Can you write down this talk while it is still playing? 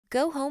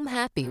Go home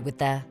happy with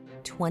the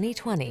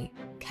 2020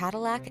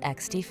 Cadillac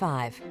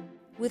XT5.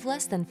 With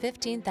less than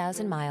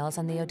 15,000 miles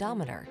on the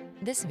odometer,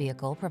 this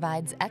vehicle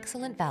provides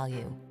excellent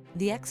value.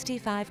 The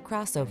XT5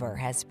 crossover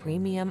has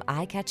premium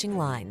eye-catching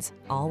lines,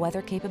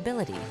 all-weather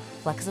capability,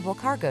 flexible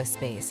cargo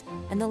space,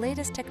 and the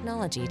latest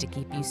technology to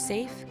keep you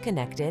safe,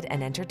 connected,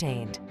 and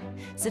entertained.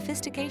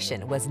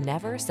 Sophistication was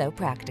never so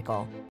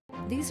practical.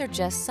 These are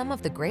just some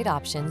of the great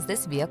options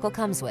this vehicle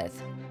comes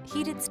with: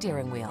 heated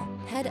steering wheel,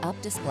 head-up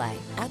display,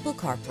 Apple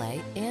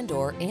CarPlay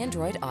and/or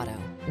Android Auto,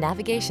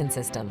 navigation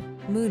system,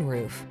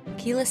 moonroof,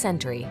 keyless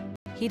entry,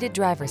 heated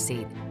driver's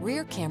seat,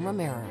 rear camera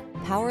mirror,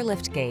 power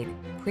liftgate,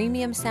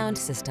 premium sound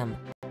system.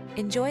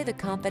 Enjoy the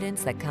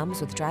confidence that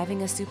comes with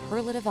driving a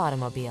superlative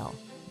automobile.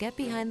 Get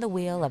behind the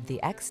wheel of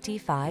the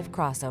XT5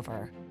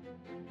 crossover.